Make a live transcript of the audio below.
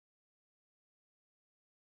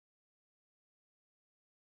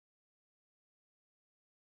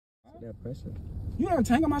that pressure. You don't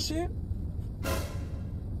tangle my shit.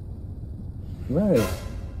 Right.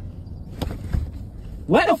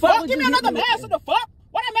 What the fuck? Give me another mask. What the fuck?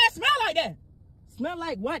 Why that mask smell like that? Smell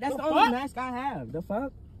like what? That's the only mask I have. The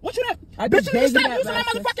fuck? What you that? Bitch, you need to stop using that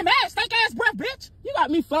motherfucking mask. Stank ass breath, bitch. You got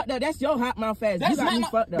me fucked up. That's your hot mouth ass. You got me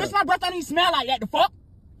fucked up. Bitch, my breath don't even smell like that. The fuck?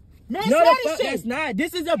 Man, no, smell the this fuck shit. that's not.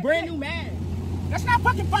 This is a brand new mask. That's not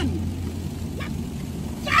fucking funny.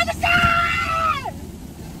 Jamison!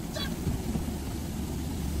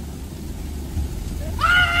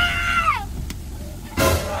 Ah!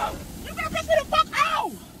 You gonna piss me the fuck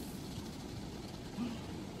out!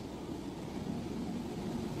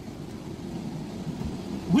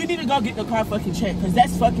 We need to go get the car fucking checked, because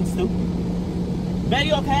that's fucking stupid.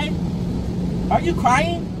 Betty, okay? Are you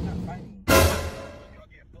crying? I'm not crying.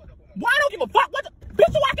 Why I don't give a fuck? What the?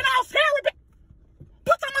 Bitch, you walking all scary, bitch.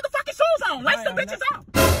 Put some motherfucking shoes on. Lace them bitches out.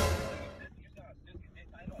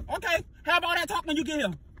 Okay, how about that talk when you get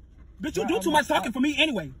here? Bitch, you do too much talking for me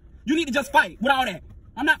anyway. You need to just fight with all that.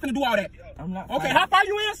 I'm not finna do all that. I'm not okay, how far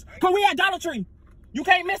you is? Cause we at Dollar Tree. You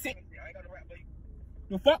can't miss it.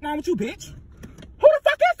 The fuck wrong with you, bitch? Who the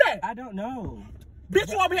fuck is that? I don't know.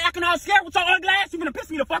 Bitch, you over here acting all scared with your ugly ass. You gonna piss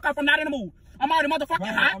me the fuck off. I'm not in the mood. I'm already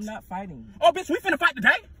motherfucking hot. I'm not fighting. Oh, bitch, we finna fight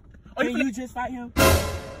today? Or Can you just fight him?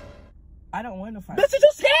 I don't want to fight. Bitch, is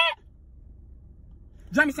you scared?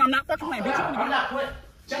 Jamison, I'm not fucking playing, bitch. I'm not playing.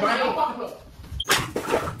 Jamison, I'm fucking playing.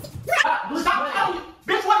 Stop telling you.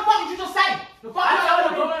 Bitch, what the fuck did you just say? The fuck I told you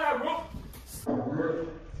to go in that room.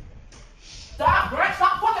 Stop, Brett.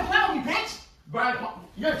 Stop fucking playing with me, bitch. Brian,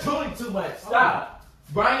 you're doing too much. Stop.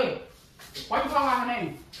 Brian. Why you calling out her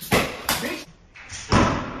name? Bitch.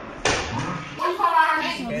 Why you calling out her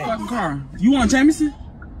name? Okay. Fucking car. You want Jamison?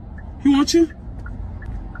 He want you?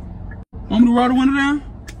 Want me to roll the window down?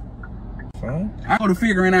 Fine. I go to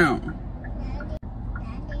figuring out.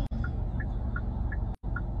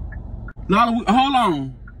 Lala, hold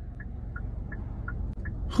on.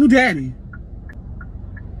 Who daddy?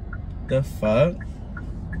 The fuck?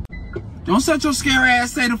 Don't set your scary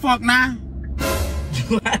ass say the fuck now.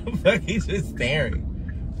 Why the fuck he's just staring?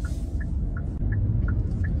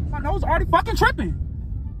 My nose already fucking tripping.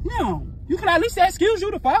 Yeah. You can at least say excuse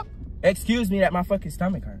you the fuck. Excuse me that my fucking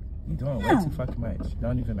stomach hurt. You doing way too fucking much.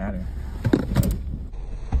 Don't even matter.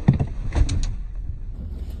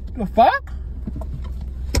 The fuck?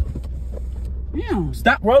 Yeah.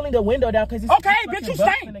 Stop rolling the window down because it's okay, bitch, you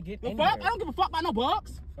stink. The fuck? I don't give a fuck about no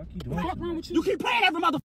bugs. Fuck you doing? What the fuck wrong with you? You keep playing every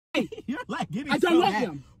motherfucker. You're like getting I don't want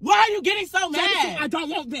them. Why are you getting so mad? I don't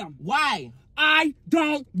want them. Why? I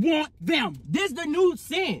don't want them. This the new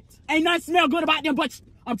scent. Ain't nothing smell good about them, but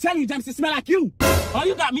I'm telling you, Jamison, smell like you. Oh,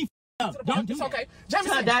 you got me up. Don't do okay.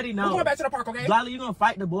 Jamison, Daddy, no. We're going back to the park, okay? Lala, you gonna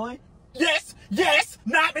fight the boy? Yes, yes.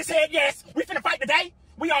 Nod his head, yes. We finna fight today.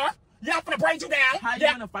 We are. Yeah, I'm finna braid you down. How you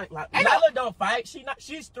gonna fight? Like, Lala don't fight.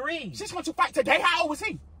 She's 3. She's going to fight today. How old was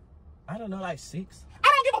he? I don't know, like 6. I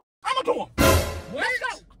don't give a I'm gonna do him. What? Let's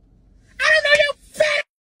go. I don't know you fat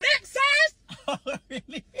neck size. Oh,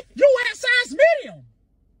 really? You wear size medium.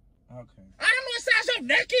 Okay. I don't know what size your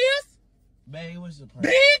neck is. Babe, what's the point?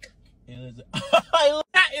 Big? It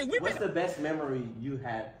was What's the best memory y'all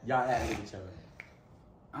had with each other?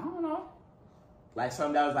 I don't know. Like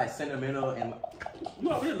something that was like sentimental and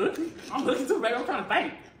You over here looking. I'm looking too, baby. I'm trying to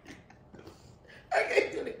think. I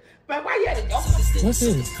can't do it. But why you had to go? What's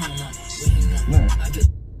this? What?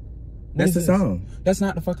 That's the song. That's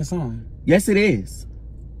not the fucking song. Yes, it is.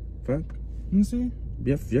 Fuck. Let me see.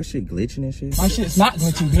 Your shit glitching and shit. My shit's not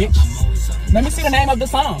glitching, bitch. Let me see the name of the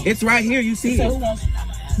song. It's right here. You see it. Who wants?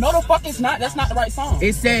 No, the fuck it's not. That's not the right song.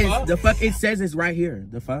 It says the fuck. It says it's right here.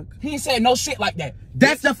 The fuck. He ain't said no shit like that.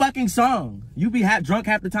 That's the fucking song. You be drunk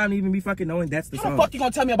half the time to even be fucking knowing that's the song. How the fuck you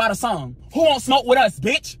gonna tell me about a song? Who won't smoke with us,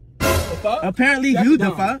 bitch? The fuck? Apparently you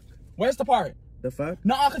the fuck. Where's the part? The fuck?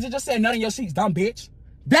 No, cause you just said none of your sheets, dumb bitch.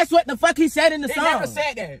 That's what the fuck he said in the song. He never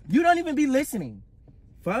said that. You don't even be listening.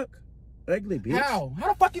 Fuck. Ugly bitch. How? How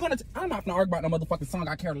the fuck you gonna? I'm not gonna argue about no motherfucking song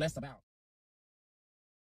I care less about.